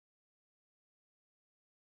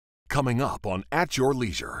coming up on At Your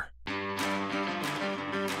Leisure.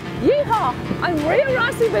 Yeehaw! I'm Rhea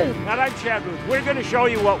Rossi Booth. And I'm Chad Booth. We're going to show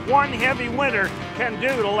you what one heavy winter can do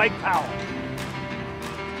to Lake Powell.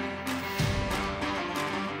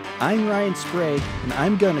 I'm Ryan Spray, and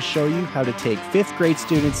I'm going to show you how to take 5th grade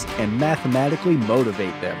students and mathematically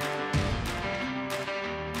motivate them.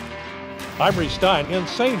 I'm Reece Stein in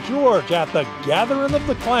St. George at the Gathering of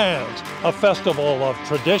the Clans, a festival of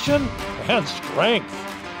tradition and strength.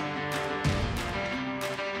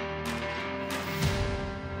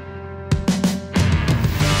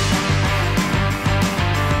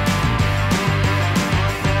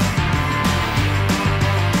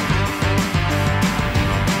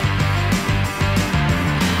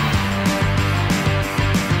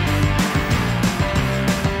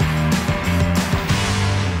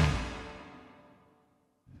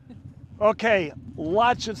 Okay,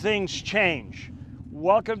 lots of things change.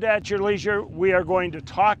 Welcome to At Your Leisure. We are going to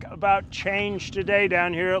talk about change today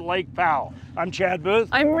down here at Lake Powell. I'm Chad Booth.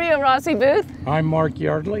 I'm Rhea Rossi Booth. I'm Mark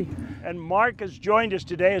Yardley. And Mark has joined us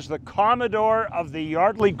today as the Commodore of the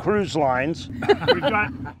Yardley Cruise Lines.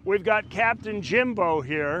 We've got Captain Jimbo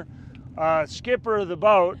here, skipper of the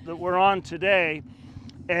boat that we're on today.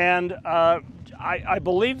 And I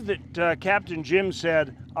believe that Captain Jim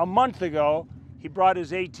said a month ago he brought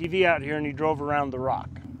his ATV out here and he drove around the rock.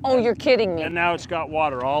 Oh, you're kidding me. And now it's got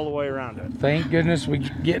water all the way around it. Thank goodness we're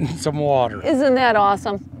getting some water. Isn't that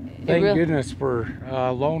awesome? Thank goodness for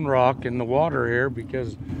Lone Rock and the water here,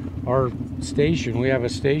 because our station, we have a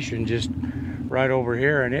station just right over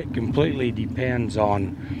here, and it completely depends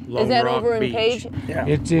on Lone Rock. Is that over Beach. in Page? Yeah.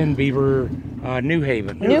 It's in Beaver, New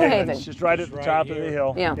Haven. New Haven. It's just right at the top of the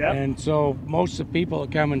hill. Yeah. Yep. And so most of the people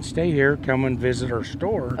that come and stay here come and visit our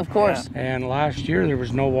store. Of course. And last year there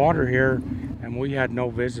was no water here, and we had no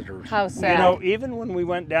visitors. How sad. You know, even when we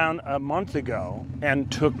went down a month ago and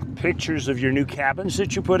took pictures of your new cabins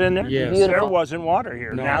that you put in there, Yes. Beautiful. there wasn't water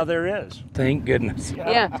here. No. Now there is. Thank goodness.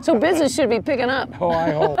 Yeah, so business should be picking up. Oh,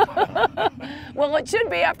 I hope. Well, it should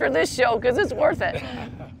be after this show, because it's worth it.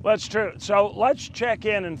 That's true. So let's check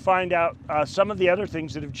in and find out some of the other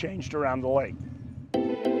things that have changed around the lake.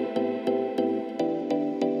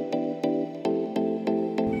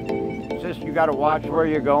 It's just you got to watch where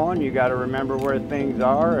you're going. You got to remember where things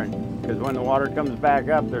are, and because when the water comes back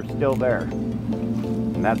up, they're still there,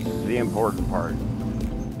 and that's the important part.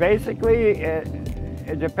 Basically,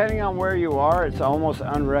 depending on where you are, it's almost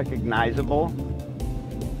unrecognizable,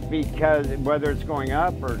 because whether it's going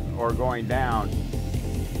up or going down,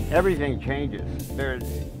 everything changes.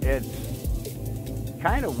 It's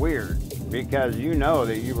kind of weird, because you know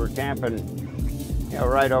that you were camping, you know,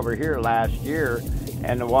 right over here last year,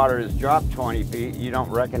 and the water has dropped 20 feet. You don't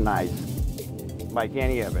recognize like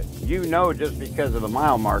any of it. You know, just because of the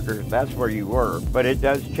mile markers, that's where you were. But it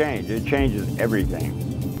does change. It changes everything.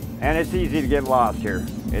 And it's easy to get lost here.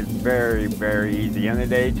 It's very, very easy in the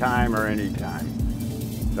daytime or any time.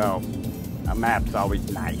 So a map's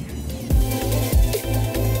always nice.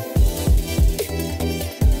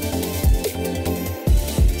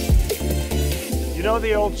 You know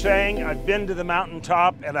the old saying, I've been to the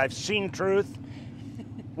mountaintop and I've seen truth?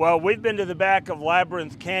 Well, we've been to the back of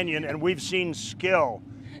Labyrinth Canyon and we've seen skill,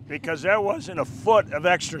 because there wasn't a foot of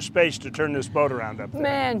extra space to turn this boat around up there.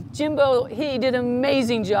 Man, Jimbo, he did an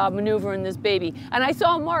amazing job maneuvering this baby. And I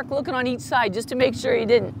saw Mark looking on each side just to make sure he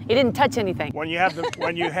didn't touch anything. When you have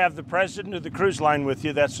the president of the cruise line with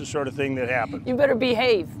you, that's the sort of thing that happens. You better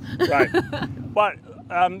behave. Right. But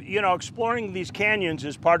you know, exploring these canyons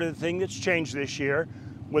is part of the thing that's changed this year,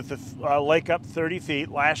 with the lake up 30 feet.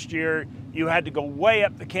 Last year, you had to go way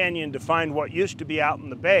up the canyon to find what used to be out in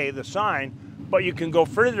the bay, the sign, but you can go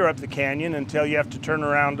further up the canyon until you have to turn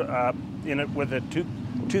around in it with a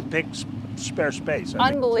toothpick spare space.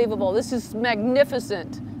 Unbelievable. This is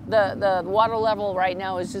magnificent. The water level right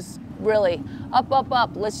now is just really up, up,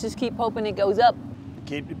 up. Let's just keep hoping it goes up.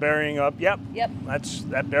 Keep burying up. Yep. That's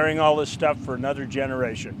burying all this stuff for another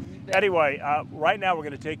generation. Anyway, right now we're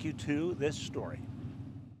going to take you to this story.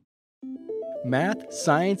 Math,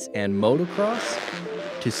 science, and motocross?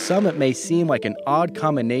 To some, it may seem like an odd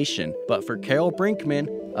combination, but for Carol Brinkman,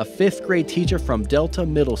 a 5th grade teacher from Delta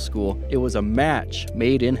Middle School, it was a match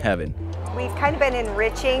made in heaven. We've kind of been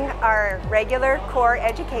enriching our regular core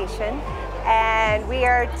education, and we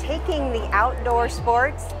are taking the outdoor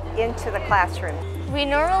sports into the classroom. We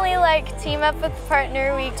normally team up with a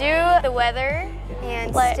partner. We do the weather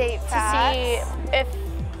And state facts. to see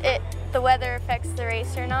if the weather affects the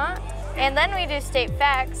race or not. And then we do state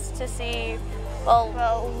facts to see,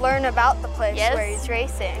 well, learn about the place yes. where he's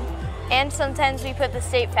racing. And sometimes we put the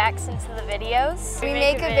state facts into the videos. We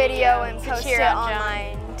make a video and post it on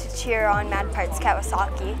online to cheer on Madd Parts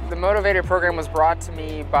Kawasaki. The Motovated program was brought to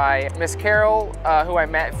me by Miss Carol, who I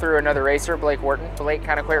met through another racer, Blake Wharton. Blake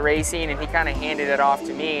kind of quit racing and he kind of handed it off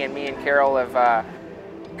to me, and me and Carol have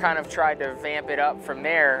kind of tried to vamp it up from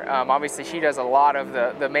there. Obviously she does a lot of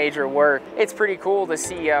the major work. It's pretty cool to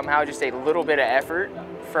see how just a little bit of effort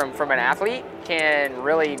from an athlete can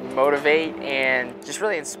really motivate and just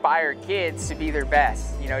really inspire kids to be their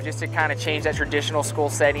best. You know, just to kind of change that traditional school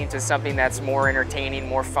setting to something that's more entertaining,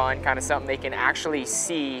 more fun, kind of something they can actually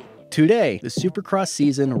see. Today, the Supercross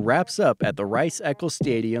season wraps up at the Rice Eccles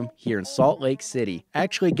Stadium here in Salt Lake City.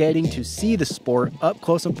 Actually getting to see the sport up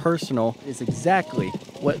close and personal is exactly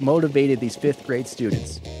what motivated these 5th grade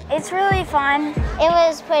students. It's really fun. It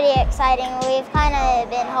was pretty exciting. We've kind of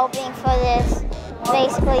been hoping for this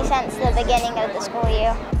basically since the beginning of the school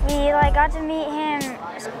year. We got to meet him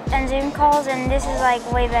in Zoom calls, and this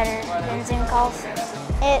is way better than Zoom calls.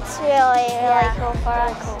 It's really cool for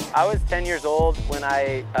us. I was 10 years old when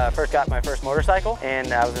I first got my first motorcycle,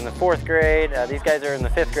 and I was in the 4th grade. These guys are in the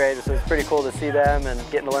 5th grade, so it's pretty cool to see them and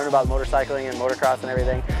getting to learn about motorcycling and motocross and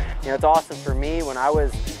everything. You know, it's awesome for me. When I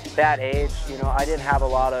was that age, you know, I didn't have a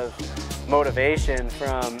lot of motivation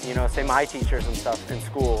from, you know, say my teachers and stuff in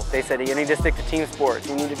school. They said, you need to stick to team sports,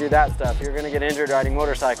 you need to do that stuff, you're going to get injured riding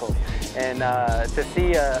motorcycles. And to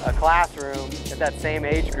see a classroom at that same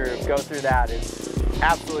age group go through that is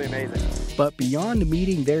absolutely amazing. But beyond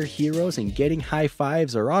meeting their heroes and getting high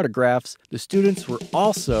fives or autographs, the students were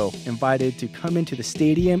also invited to come into the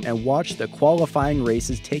stadium and watch the qualifying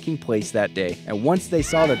races taking place that day. And once they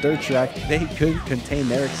saw the dirt track, they couldn't contain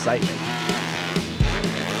their excitement.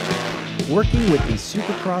 Working with these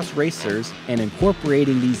supercross racers and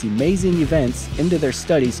incorporating these amazing events into their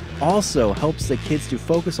studies also helps the kids to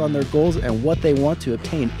focus on their goals and what they want to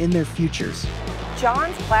obtain in their futures.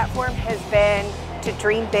 John's platform has been to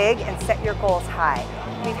dream big and set your goals high.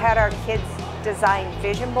 We've had our kids design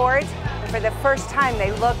vision boards, and for the first time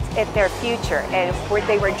they looked at their future and where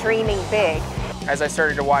they were dreaming big. As I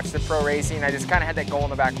started to watch the pro racing, I just kind of had that goal in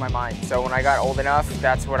the back of my mind. So when I got old enough,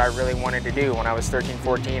 that's what I really wanted to do. When I was 13,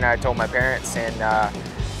 14, I told my parents and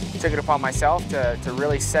took it upon myself to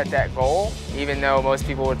really set that goal, even though most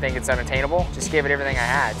people would think it's unattainable. Just gave it everything I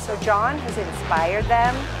had. So John has inspired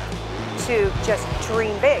them to just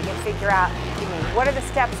dream big and figure out, what are the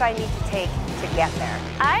steps I need to take to get there?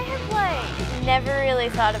 I have never really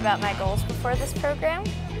thought about my goals before this program.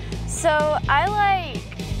 So I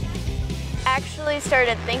actually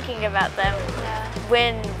started thinking about them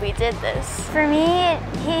when we did this. For me,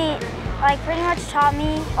 he pretty much taught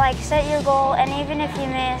me set your goal, and even if you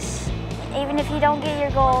miss, even if you don't get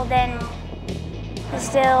your goal, then you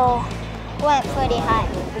still went pretty high.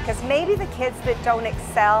 Because maybe the kids that don't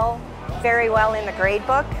excel very well in the grade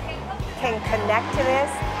book can connect to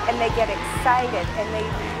this, and they get excited and they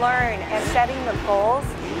learn, and setting the goals,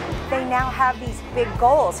 they now have these big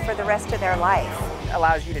goals for the rest of their life.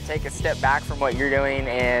 Allows you to take a step back from what you're doing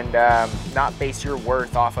and not base your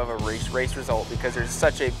worth off of a race result, because there's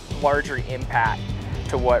such a larger impact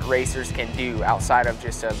to what racers can do outside of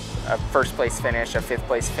just a first place finish, a 5th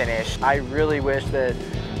place finish. I really wish that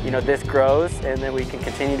this grows and that we can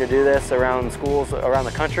continue to do this around schools around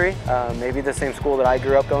the country. Maybe the same school that I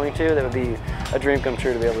grew up going to, that would be a dream come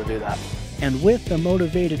true to be able to do that. And with the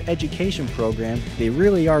Motovated Education Program, they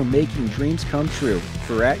really are making dreams come true.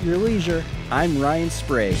 For At Your Leisure, I'm Ryan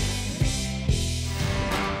Sprague.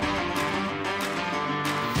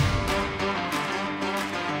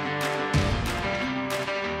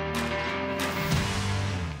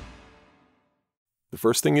 The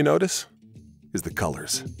first thing you notice is the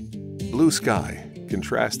colors. Blue sky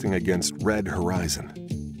contrasting against red horizon.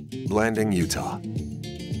 Blanding Utah.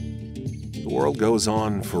 The world goes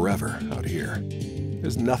on forever out here.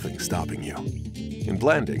 There's nothing stopping you. In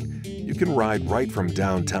Blanding, you can ride right from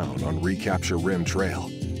downtown on Recapture Rim Trail,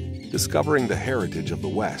 discovering the heritage of the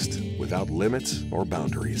West without limits or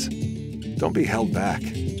boundaries. Don't be held back.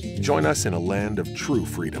 Join us in a land of true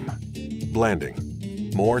freedom.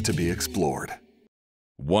 Blanding. More to be explored.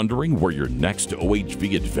 Wondering where your next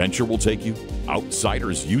OHV adventure will take you?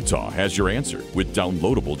 Outsiders Utah has your answer with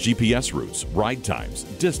downloadable GPS routes, ride times,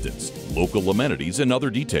 distance, local amenities, and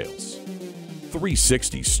other details.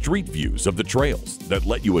 360 street views of the trails that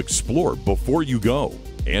let you explore before you go,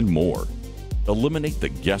 and more. Eliminate the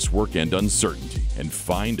guesswork and uncertainty and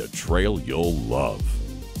find a trail you'll love.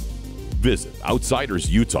 Visit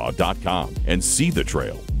outsidersutah.com and see the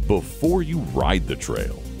trail before you ride the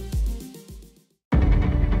trail.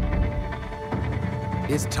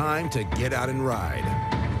 It's time to get out and ride.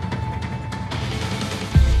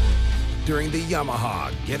 During the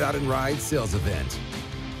Yamaha Get Out and Ride sales event.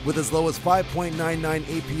 with as low as 5.99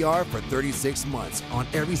 APR for 36 months on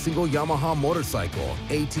every single Yamaha motorcycle,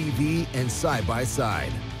 ATV, and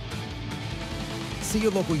side-by-side. See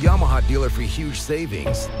your local Yamaha dealer for huge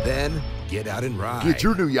savings, then get out and ride. Get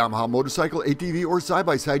your new Yamaha motorcycle, ATV, or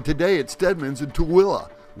side-by-side today at Stedman's in Tooele.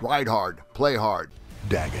 Ride hard, play hard.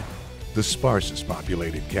 Daggett, the sparsest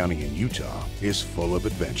populated county in Utah, is full of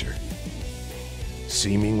adventure.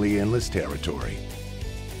 Seemingly endless territory,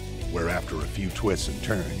 where after a few twists and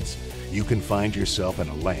turns, you can find yourself in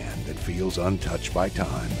a land that feels untouched by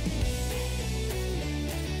time.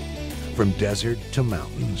 From desert to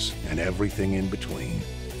mountains and everything in between,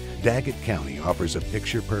 Daggett County offers a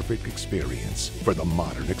picture-perfect experience for the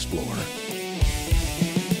modern explorer.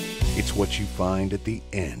 It's what you find at the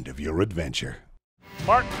end of your adventure.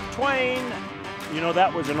 Mark Twain. You know,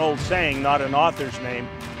 that was an old saying, not an author's name,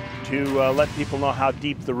 to let people know how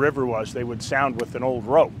deep the river was. They would sound with an old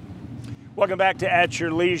rope. Welcome back to At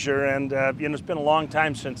Your Leisure, and you know, it's been a long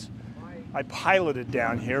time since I piloted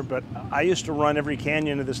down here, but I used to run every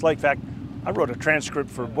canyon of this lake. In fact, I wrote a transcript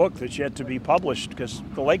for a book that's yet to be published because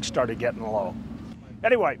the lake started getting low.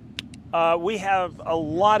 Anyway, we have a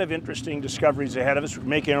lot of interesting discoveries ahead of us. We're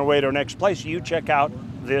making our way to our next place. You check out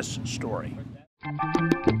this story.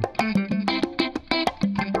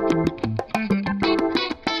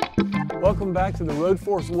 Welcome back to the Road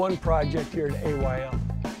Force 1 project here at AYL.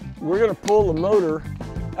 We're going to pull the motor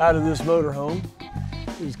out of this motorhome.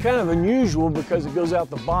 It's kind of unusual because it goes out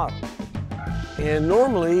the bottom. And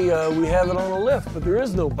normally we have it on a lift, but there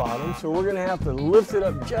is no bottom, so we're going to have to lift it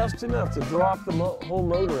up just enough to drop the whole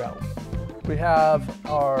motor out. We have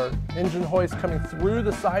our engine hoist coming through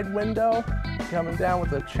the side window, coming down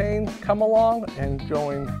with a chain come along and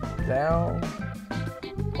going down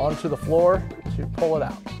onto the floor to pull it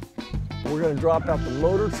out. We're going to drop out the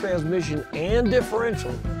motor, transmission, and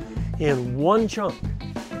differential in one chunk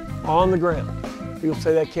on the ground. People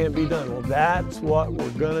say that can't be done. Well, that's what we're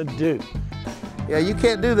going to do. Yeah, you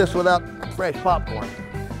can't do this without fresh popcorn.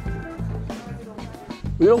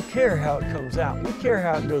 We don't care how it comes out. We care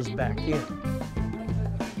how it goes back in.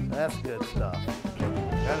 That's good stuff.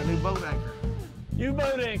 Got a new boat anchor. New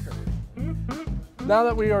boat anchor. Now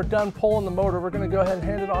that we are done pulling the motor, we're going to go ahead and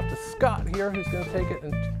hand it off to Scott here, who's going to take it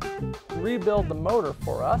and rebuild the motor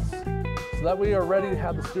for us so that we are ready to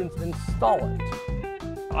have the students install it.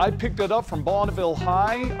 I picked it up from Bonneville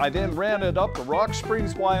High. I then ran it up to Rock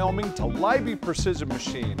Springs, Wyoming to Libby Precision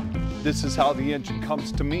Machine. This is how the engine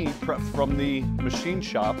comes to me from the machine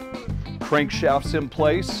shop. Crankshaft's in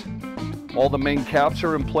place. All the main caps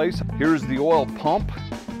are in place. Here's the oil pump.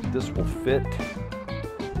 This will fit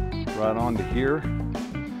right onto here.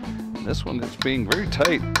 And this one is being very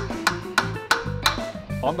tight.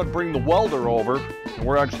 I'm gonna bring the welder over and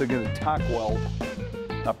we're actually gonna tack weld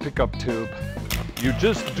that pickup tube. You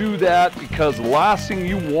just do that because the last thing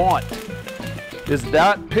you want is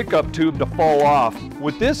that pickup tube to fall off.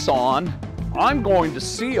 With this on, I'm going to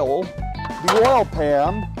seal the oil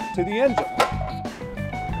pan to the engine.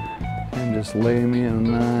 And just lay me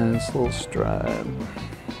in a nice little stride.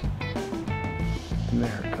 And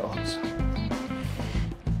there it goes.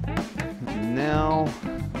 And now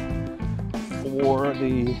for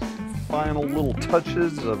the final little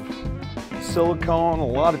touches of silicone. A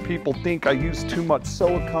lot of people think I use too much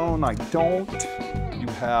silicone. I don't. You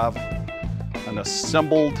have an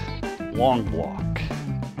assembled long block.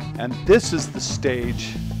 And this is the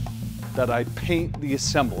stage that I paint the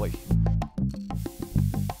assembly.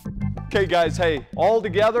 Okay guys, hey, all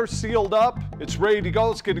together, sealed up, it's ready to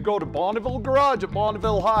go. It's gonna go to Bonneville Garage at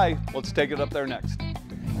Bonneville High. Let's take it up there next.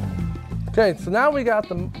 Okay, so now we got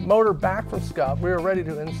the motor back from Scott. We are ready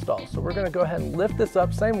to install. So we're gonna go ahead and lift this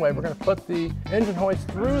up same way. We're gonna put the engine hoist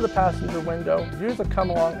through the passenger window, use a come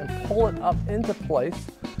along and pull it up into place.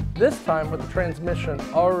 This time with the transmission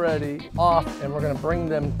already off, and we're gonna bring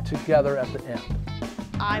them together at the end.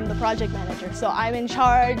 I'm the project manager, so I'm in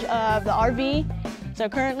charge of the RV. So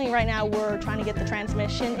currently right now we're trying to get the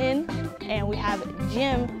transmission in, and we have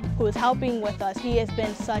Jim who is helping with us. He has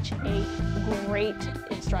been such a great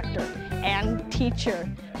instructor and teacher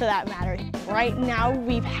for that matter. Right now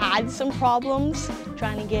we've had some problems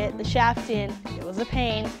trying to get the shaft in. It was a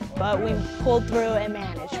pain, but we pulled through and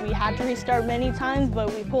managed. We had to restart many times,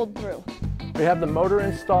 but we pulled through. We have the motor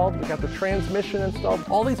installed, we got the transmission installed,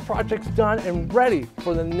 all these projects done and ready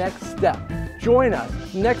for the next step. Join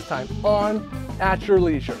us next time on At Your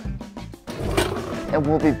Leisure. And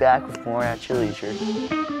we'll be back with more At Your Leisure.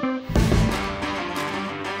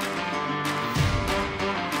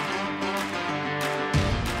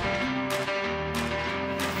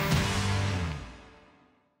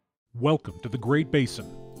 Welcome to the Great Basin.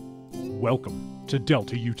 Welcome to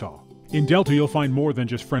Delta, Utah. In Delta, you'll find more than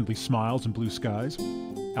just friendly smiles and blue skies.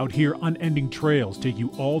 Out here, unending trails take you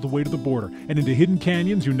all the way to the border and into hidden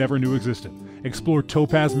canyons you never knew existed. Explore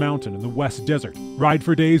Topaz Mountain in the West Desert, ride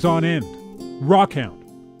for days on end, rockhound,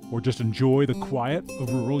 or just enjoy the quiet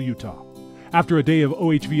of rural Utah. After a day of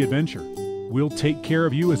OHV adventure, we'll take care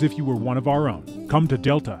of you as if you were one of our own. Come to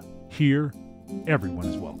Delta. Here, everyone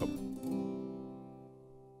is welcome.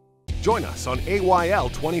 Join us on AYL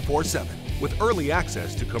 24/7 with early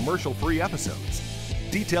access to commercial-free episodes,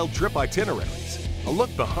 detailed trip itineraries, a look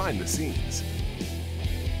behind the scenes,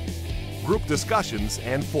 group discussions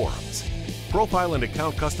and forums, profile and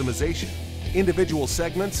account customization, individual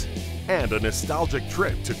segments, and a nostalgic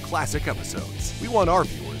trip to classic episodes. We want our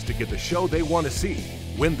viewers to get the show they want to see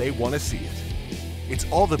when they want to see it. It's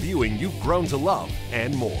all the viewing you've grown to love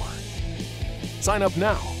and more. Sign up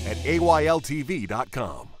now at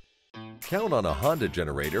AYLTV.com. Count on a Honda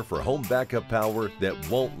generator for home backup power that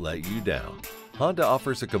won't let you down. Honda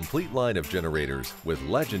offers a complete line of generators with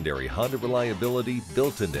legendary Honda reliability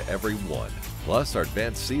built into every one. Plus our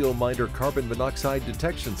advanced CO Minder carbon monoxide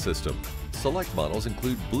detection system. Select models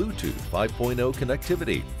include Bluetooth 5.0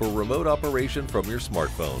 connectivity for remote operation from your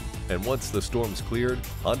smartphone. And once the storm's cleared,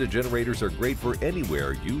 Honda generators are great for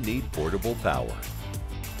anywhere you need portable power.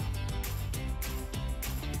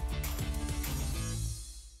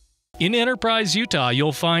 In Enterprise, Utah,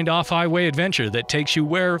 you'll find off-highway adventure that takes you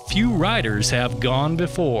where few riders have gone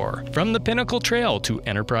before. From the Pinnacle Trail to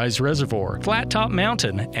Enterprise Reservoir, Flat Top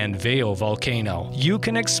Mountain, and Vail Volcano, you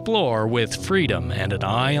can explore with freedom and an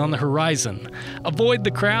eye on the horizon. Avoid the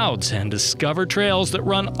crowds and discover trails that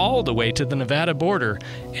run all the way to the Nevada border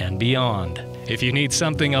and beyond. If you need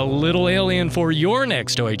something a little alien for your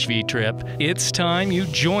next OHV trip, it's time you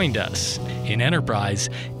joined us. In Enterprise,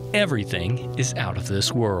 everything is out of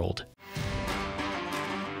this world.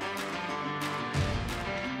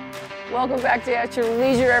 Welcome back to At Your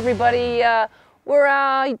Leisure, everybody.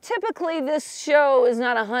 Typically this show is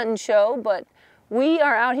not a hunting show, but we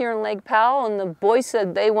are out here in Lake Powell, and the boys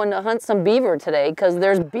said they wanted to hunt some beaver today because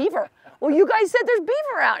there's beaver. Well, you guys said there's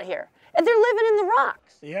beaver out here, and they're living in the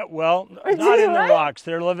rocks. Yeah, well, not in the rocks.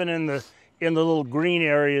 They're living in the little green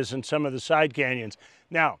areas and some of the side canyons.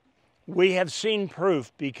 Now, we have seen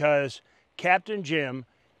proof because Captain Jim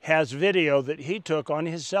has video that he took on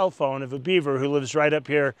his cell phone of a beaver who lives right up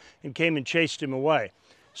here and came and chased him away.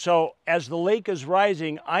 So as the lake is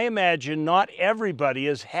rising, I imagine not everybody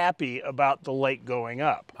is happy about the lake going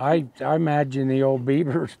up. I imagine the old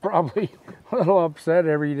beaver's probably a little upset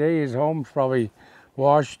every day. His home's probably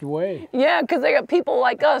washed away. Yeah, because they got people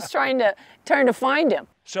like us trying to find him.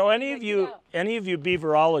 So any of you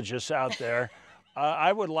beaverologists out there,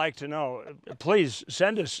 I would like to know, please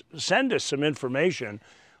send us some information.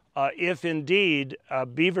 If indeed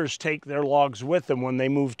beavers take their logs with them when they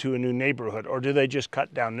move to a new neighborhood, or do they just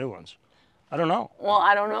cut down new ones? I don't know. Well,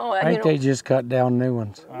 I don't know. I think they just cut down new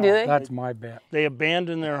ones. Do they? That's my bet. They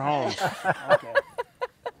abandon their homes. Okay.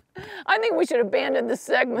 I think we should abandon the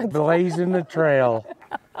segment. Blazing the trail.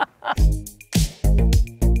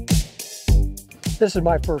 This is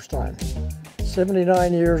my first time.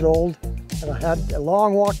 79 years old, and I had a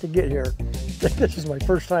long walk to get here. This is my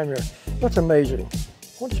first time here. That's amazing.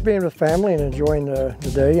 Well, just being with family and enjoying the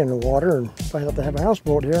day and the water, and find out they have a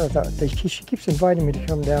houseboat here. I thought she keeps inviting me to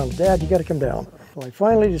come down. Dad, you got to come down. Well, I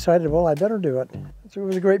finally decided, well, I better do it. So it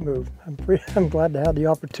was a great move. I'm glad to have the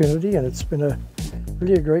opportunity, and it's been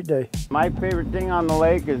really a great day. My favorite thing on the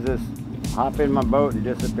lake is just hop in my boat and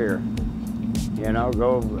disappear. You know,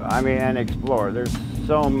 and explore. There's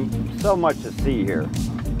so much to see here.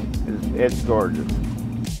 It's gorgeous.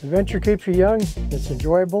 Adventure keeps you young, it's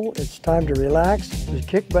enjoyable, it's time to relax, just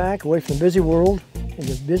kick back away from the busy world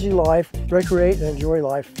into busy life, recreate and enjoy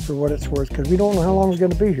life for what it's worth, because we don't know how long we're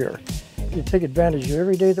going to be here. You take advantage of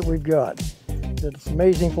every day that we've got. It's an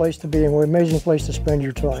amazing place to be and an amazing place to spend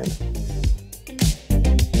your time.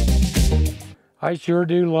 I sure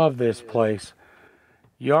do love this place.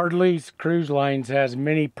 Yardley's Cruise Lines has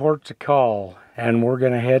many ports of call, and we're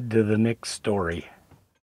going to head to the next story.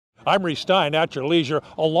 I'm Reese Stein at your leisure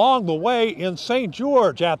along the way in St.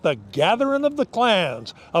 George at the Gathering of the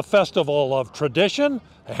Clans, a festival of tradition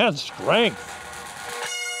and strength.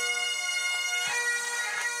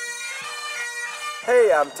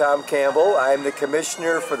 Hey, I'm Tom Campbell. I'm the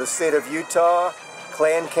commissioner for the state of Utah,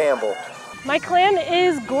 Clan Campbell. My clan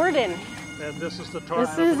is Gordon. And this is the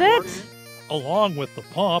This is it. Along with the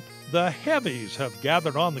pomp, the heavies have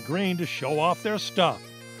gathered on the green to show off their stuff.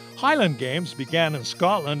 Highland Games began in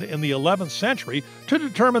Scotland in the 11th century to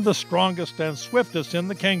determine the strongest and swiftest in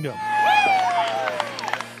the kingdom.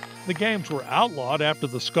 The games were outlawed after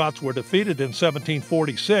the Scots were defeated in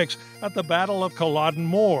 1746 at the Battle of Culloden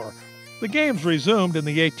Moor. The games resumed in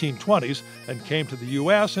the 1820s and came to the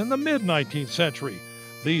U.S. in the mid-19th century.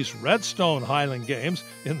 These Redstone Highland Games,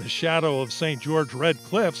 in the shadow of St. George Red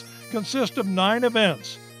Cliffs, consist of 9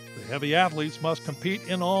 events. The heavy athletes must compete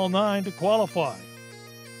in all 9 to qualify.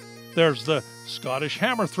 There's the Scottish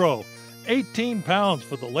Hammer Throw, 18 pounds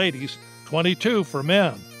for the ladies, 22 for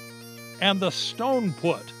men. And the Stone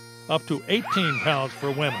Put, up to 18 pounds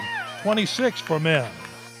for women, 26 for men.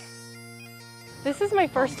 This is my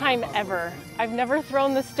first time ever. I've never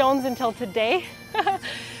thrown the stones until today.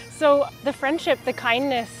 So the friendship, the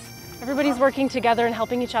kindness, everybody's working together and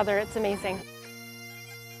helping each other. It's amazing.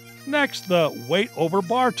 Next, the weight over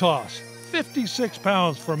bar toss, 56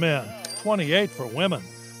 pounds for men, 28 for women.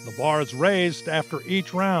 The bar is raised after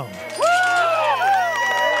each round.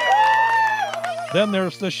 Then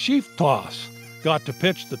there's the sheaf toss. Got to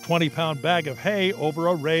pitch the 20-pound bag of hay over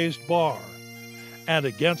a raised bar. And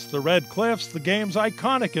against the Red Cliffs, the game's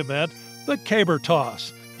iconic event, the caber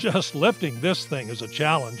toss. Just lifting this thing is a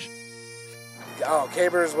challenge. Oh,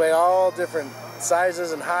 cabers weigh all different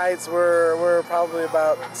sizes and heights. We're probably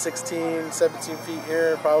about 16, 17 feet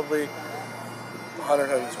here, probably 100,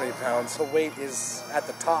 120 pounds. The weight is at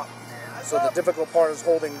the top. So the difficult part is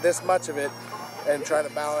holding this much of it and trying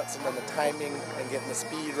to balance, and then the timing and getting the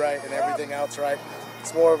speed right and everything else right.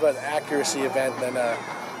 It's more of an accuracy event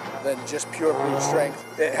than just pure brute strength.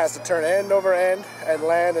 It has to turn end over end and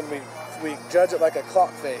land, and we judge it like a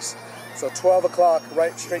clock face. So 12 o'clock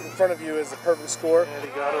right straight in front of you is the perfect score. And he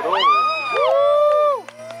got it over.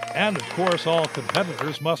 And of course, all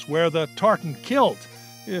competitors must wear the tartan kilt.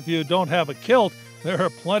 If you don't have a kilt, there are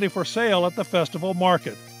plenty for sale at the festival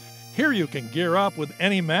market. Here you can gear up with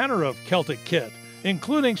any manner of Celtic kit,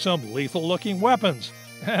 including some lethal-looking weapons,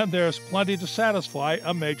 and there's plenty to satisfy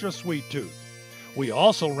a major sweet tooth. We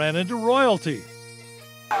also ran into royalty.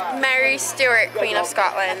 Mary Stuart, Queen of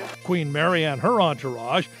Scotland. Queen Mary and her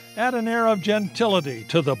entourage add an air of gentility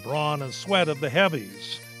to the brawn and sweat of the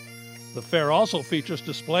heavies. The fair also features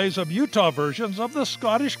displays of Utah versions of the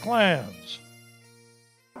Scottish clans.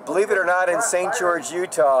 Believe it or not, in St. George,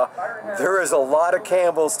 Utah, there is a lot of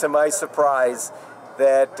Campbells, to my surprise,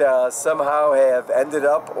 that somehow have ended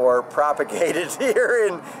up or propagated here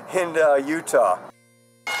in Utah.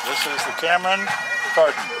 This is the Cameron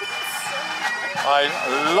tartan.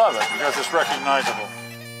 I love it because it's recognizable.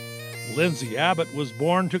 Lindsay Abbott was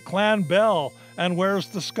born to Clan Bell and wears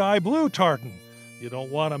the sky blue tartan. You don't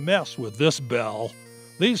want to mess with this bell.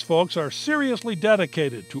 These folks are seriously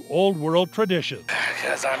dedicated to old world traditions.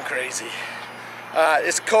 Because I'm crazy.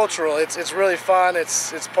 It's cultural. It's really fun.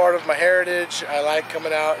 It's part of my heritage. I like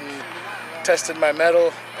coming out and testing my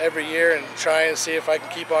metal every year and trying to see if I can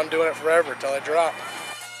keep on doing it forever until I drop.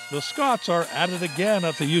 The Scots are at it again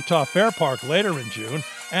at the Utah Fair Park later in June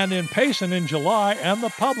and in Payson in July, and the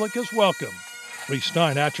public is welcome. Reese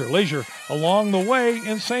Stein at your leisure along the way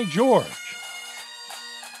in St. George.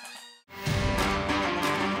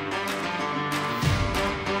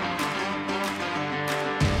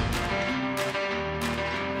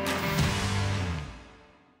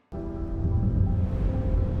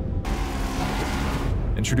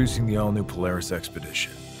 Introducing the all-new Polaris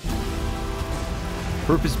Expedition.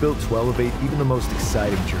 Purpose-built to elevate even the most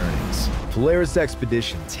exciting journeys. Polaris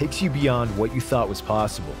Expedition takes you beyond what you thought was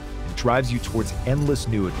possible and drives you towards endless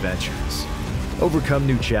new adventures. Overcome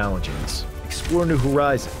new challenges, explore new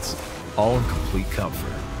horizons, all in complete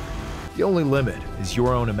comfort. The only limit is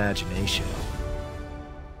your own imagination.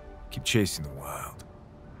 Keep chasing the wild.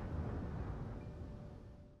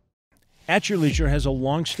 At Your Leisure has a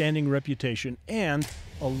long-standing reputation and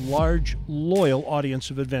a large, loyal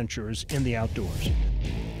audience of adventurers in the outdoors.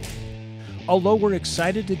 Although we're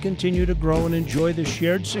excited to continue to grow and enjoy the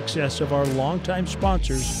shared success of our longtime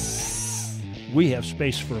sponsors, we have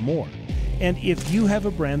space for more. And if you have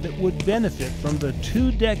a brand that would benefit from the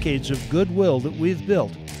 2 decades of goodwill that we've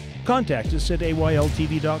built, contact us at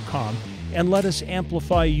ayltv.com and let us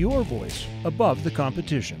amplify your voice above the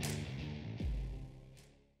competition.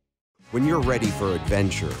 When you're ready for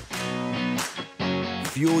adventure,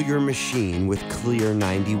 fuel your machine with Clear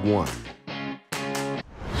 91.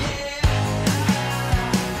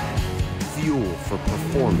 Fuel for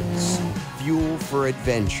performance, fuel for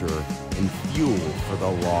adventure, and fuel for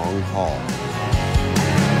the long haul.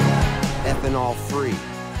 Ethanol-free,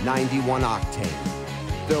 91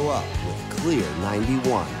 octane. Fill up with Clear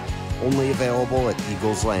 91. Only available at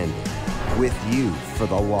Eagles Landing. With you for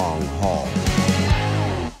the long haul.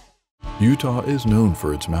 Utah is known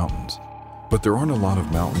for its mountains, but there aren't a lot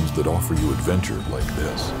of mountains that offer you adventure like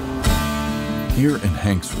this. Here in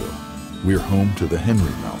Hanksville, we're home to the Henry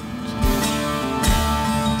Mountains.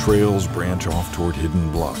 Trails branch off toward hidden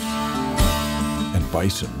bluffs, and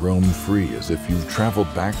bison roam free as if you've traveled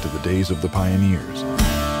back to the days of the pioneers.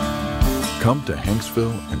 Come to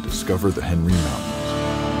Hanksville and discover the Henry Mountains.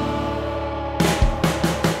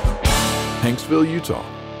 Hanksville, Utah,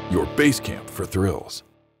 your base camp for thrills.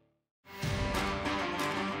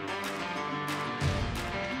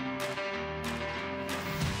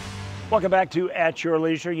 Welcome back to At Your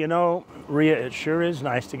Leisure. You know, Rhea, it sure is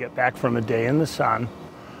nice to get back from a day in the sun,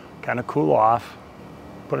 kind of cool off,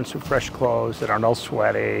 put in some fresh clothes that aren't all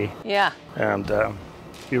sweaty. Yeah. And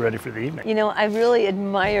be ready for the evening. You know, I really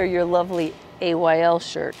admire your lovely AYL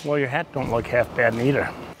shirt. Well, your hat don't look half bad neither.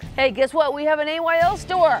 Hey, guess what? We have an AYL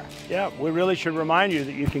store. Yeah, we really should remind you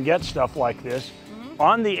that you can get stuff like this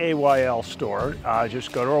on the AYL store.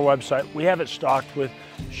 Just go to our website. We have it stocked with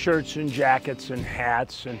shirts and jackets and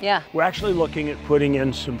hats. And we're actually looking at putting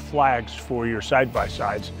in some flags for your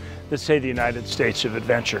side-by-sides that say the United States of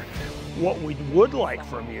Adventure. What we would like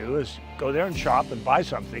from you is go there and shop and buy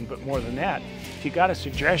something, but more than that, if you got a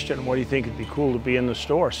suggestion, what do you think would be cool to be in the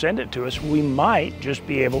store, send it to us. We might just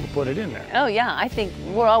be able to put it in there. Oh yeah, I think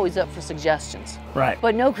we're always up for suggestions. Right.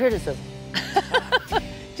 But no criticism.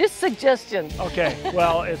 Just suggestions. Okay,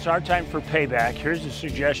 well, it's our time for payback. Here's a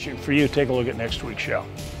suggestion for you. Take a look at next week's show.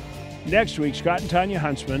 Next week, Scott and Tanya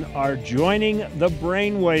Huntsman are joining the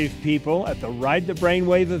Brainwave people at the Ride the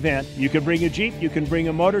Brainwave event. You can bring a Jeep, you can bring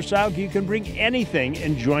a motorcycle, you can bring anything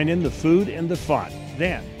and join in the food and the fun.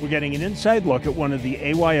 Then, we're getting an inside look at one of the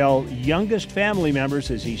AYL youngest family members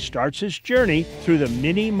as he starts his journey through the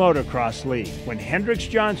Mini Motocross League when Hendricks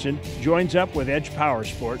Johnson joins up with Edge Power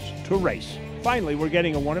Sports to race. Finally, we're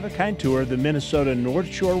getting a one-of-a-kind tour of the Minnesota North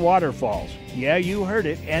Shore waterfalls. Yeah, you heard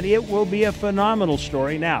it, and it will be a phenomenal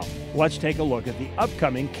story. Now, let's take a look at the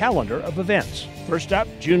upcoming calendar of events. First up,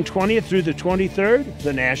 June 20th through the 23rd,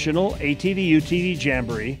 the National ATV-UTV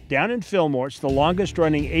Jamboree. Down in Fillmore, it's the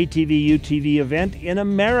longest-running ATV-UTV event in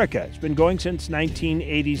America. It's been going since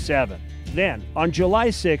 1987. Then, on July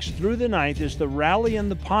 6th through the 9th is the Rally in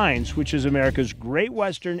the Pines, which is America's Great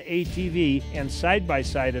Western ATV and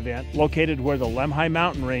side-by-side event located where the Lemhi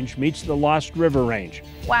Mountain Range meets the Lost River Range.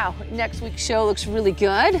 Wow, next week's show looks really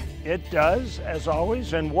good. It does, as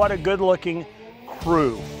always, and what a good-looking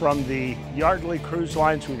crew from the Yardley Cruise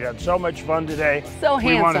Lines. We've had so much fun today. So handsome.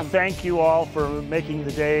 We want to thank you all for making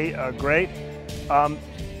the day great.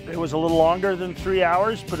 It was a little longer than 3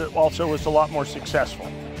 hours, but it also was a lot more successful.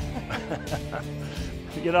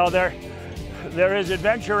 You know, there is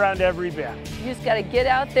adventure around every bend. You just got to get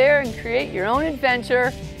out there and create your own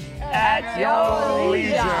adventure at your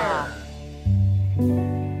leisure.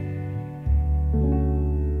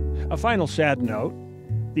 A final sad note,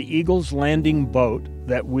 the Eagles Landing boat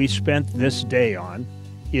that we spent this day on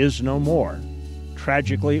is no more.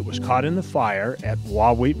 Tragically, it was caught in the fire at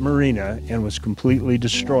Wahweap Marina and was completely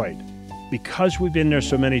destroyed. Because we've been there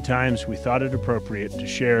so many times, we thought it appropriate to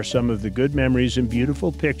share some of the good memories and beautiful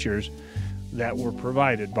pictures that were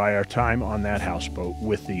provided by our time on that houseboat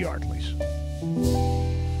with the Yardleys.